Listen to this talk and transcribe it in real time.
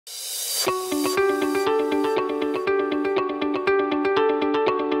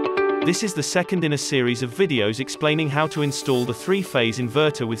This is the second in a series of videos explaining how to install the 3-phase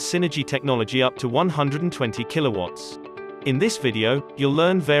inverter with Synergy technology up to 120 kilowatts. In this video, you'll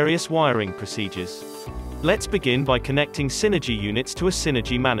learn various wiring procedures. Let's begin by connecting Synergy units to a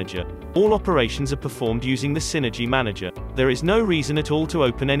Synergy manager. All operations are performed using the Synergy manager. There is no reason at all to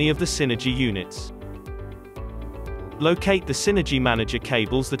open any of the Synergy units. Locate the Synergy manager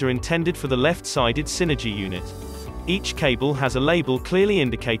cables that are intended for the left-sided Synergy unit. Each cable has a label clearly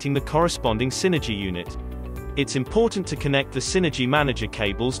indicating the corresponding Synergy unit. It's important to connect the Synergy manager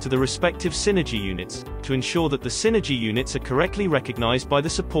cables to the respective Synergy units, to ensure that the Synergy units are correctly recognized by the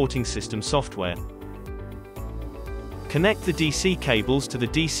supporting system software. Connect the DC cables to the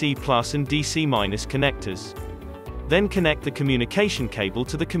DC plus and DC minus connectors. Then connect the communication cable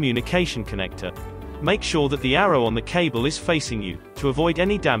to the communication connector. Make sure that the arrow on the cable is facing you, to avoid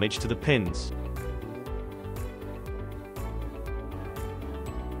any damage to the pins.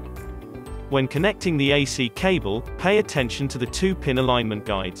 When connecting the AC cable, pay attention to the 2-pin alignment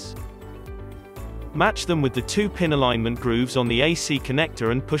guides. Match them with the 2-pin alignment grooves on the AC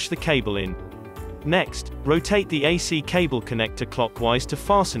connector and push the cable in. Next, rotate the AC cable connector clockwise to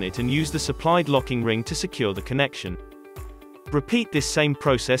fasten it and use the supplied locking ring to secure the connection. Repeat this same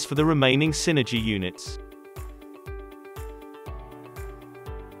process for the remaining Synergy units.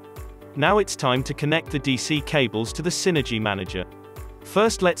 Now it's time to connect the DC cables to the Synergy manager.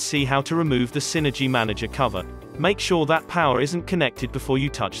 First, let's see how to remove the Synergy manager cover. Make sure that power isn't connected before you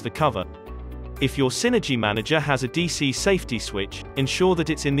touch the cover. If your Synergy manager has a DC safety switch, ensure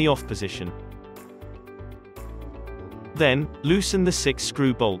that it's in the off position. Then, loosen the 6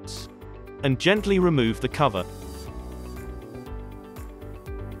 screw bolts. And gently remove the cover.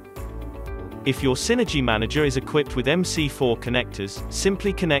 If your Synergy manager is equipped with MC4 connectors,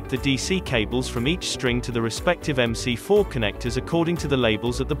 simply connect the DC cables from each string to the respective MC4 connectors according to the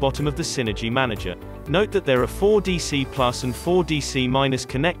labels at the bottom of the Synergy manager. Note that there are 4 DC plus and 4 DC minus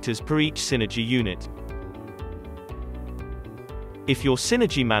connectors per each Synergy unit. If your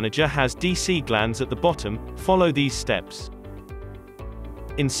Synergy manager has DC glands at the bottom, follow these steps.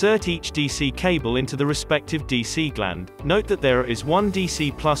 Insert each DC cable into the respective DC gland. Note that there is 1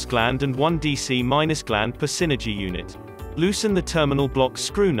 DC plus gland and 1 DC minus gland per Synergy unit. Loosen the terminal block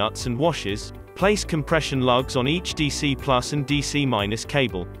screw nuts and washers. Place compression lugs on each DC plus and DC minus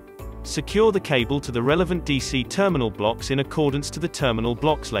cable. Secure the cable to the relevant DC terminal blocks in accordance to the terminal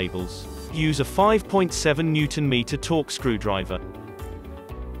blocks labels. Use a 5.7 Nm torque screwdriver.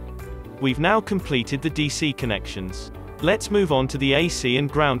 We've now completed the DC connections. Let's move on to the AC and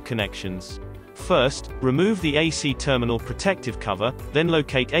ground connections. First, remove the AC terminal protective cover, then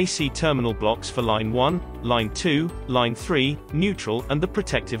locate AC terminal blocks for line 1, line 2, line 3, neutral, and the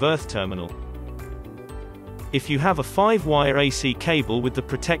protective earth terminal. If you have a 5-wire AC cable with the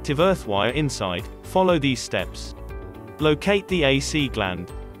protective earth wire inside, follow these steps. Locate the AC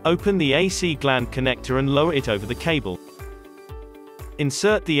gland. Open the AC gland connector and lower it over the cable.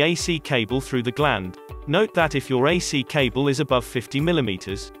 Insert the AC cable through the gland. Note that if your AC cable is above 50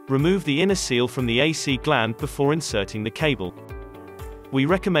 mm, remove the inner seal from the AC gland before inserting the cable. We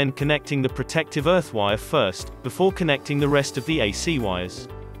recommend connecting the protective earth wire first, before connecting the rest of the AC wires.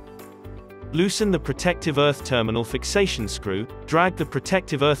 Loosen the protective earth terminal fixation screw, drag the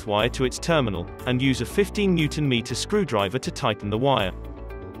protective earth wire to its terminal, and use a 15 Nm screwdriver to tighten the wire.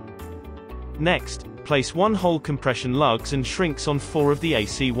 Next, place 1-hole compression lugs and shrinks on 4 of the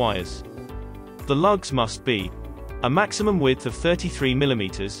AC wires. The lugs must be a maximum width of 33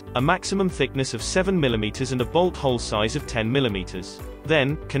 mm, a maximum thickness of 7 mm and a bolt hole size of 10 mm.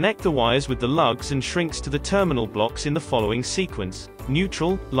 Then, connect the wires with the lugs and shrinks to the terminal blocks in the following sequence: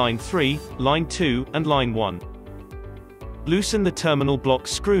 neutral, line 3, line 2, and line 1. Loosen the terminal block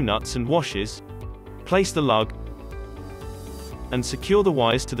screw nuts and washers. Place the lug and secure the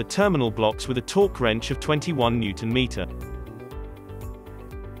wires to the terminal blocks with a torque wrench of 21 Nm.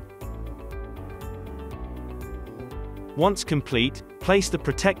 Once complete, place the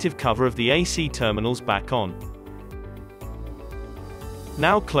protective cover of the AC terminals back on.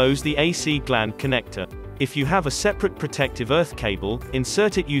 Now close the AC gland connector. If you have a separate protective earth cable,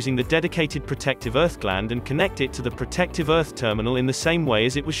 insert it using the dedicated protective earth gland and connect it to the protective earth terminal in the same way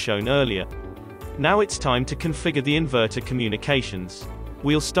as it was shown earlier. Now it's time to configure the inverter communications.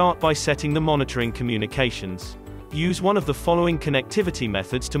 We'll start by setting the monitoring communications. Use one of the following connectivity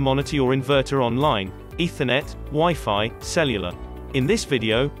methods to monitor your inverter online: Ethernet, Wi-Fi, cellular. In this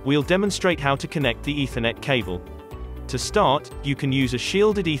video, we'll demonstrate how to connect the Ethernet cable. To start, you can use a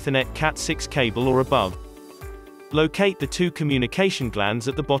shielded Ethernet Cat6 cable or above. Locate the 2 communication glands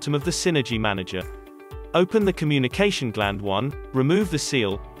at the bottom of the Synergy manager. Open the communication gland 1, remove the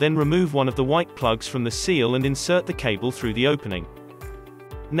seal, then remove one of the white plugs from the seal and insert the cable through the opening.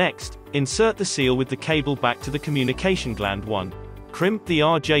 Next, insert the seal with the cable back to the communication gland 1. Crimp the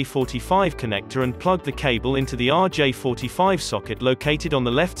RJ45 connector and plug the cable into the RJ45 socket located on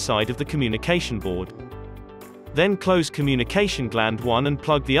the left side of the communication board. Then close communication gland 1 and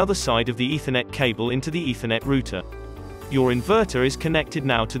plug the other side of the Ethernet cable into the Ethernet router. Your inverter is connected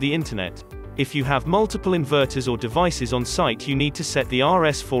now to the internet. If you have multiple inverters or devices on site, you need to set the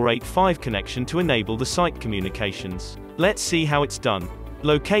RS485 connection to enable the site communications. Let's see how it's done.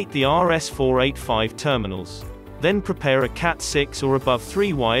 Locate the RS485 terminals. Then prepare a Cat6 or above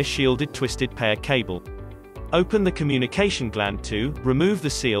 3-wire shielded twisted pair cable. Open the communication gland 2, remove the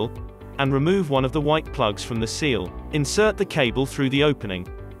seal, and remove one of the white plugs from the seal. Insert the cable through the opening.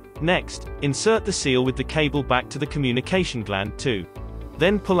 Next, insert the seal with the cable back to the communication gland 2.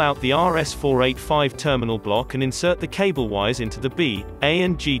 Then pull out the RS485 terminal block and insert the cable wires into the B, A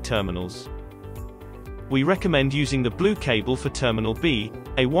and G terminals. We recommend using the blue cable for terminal B,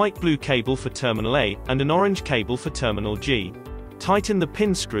 a white-blue cable for terminal A, and an orange cable for terminal G. Tighten the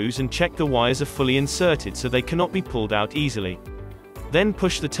pin screws and check the wires are fully inserted so they cannot be pulled out easily. Then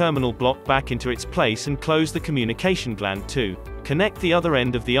push the terminal block back into its place and close the communication gland 2. Connect the other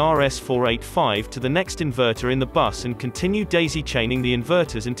end of the RS485 to the next inverter in the bus and continue daisy chaining the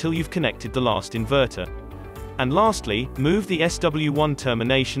inverters until you've connected the last inverter. And lastly, move the SW1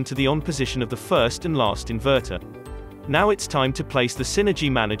 termination to the on position of the first and last inverter. Now it's time to place the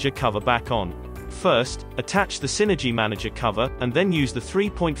Synergy Manager cover back on. First, attach the Synergy Manager cover, and then use the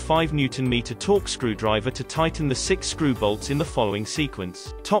 3.5 Nm torque screwdriver to tighten the 6 screw bolts in the following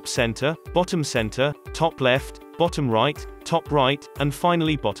sequence: top center, top left, bottom right, and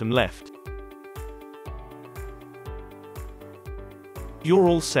finally bottom left. You're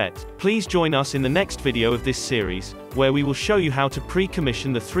all set. Please join us in the next video of this series, where we will show you how to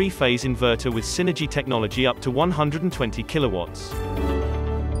pre-commission the 3-phase inverter with Synergy technology up to 120 kilowatts.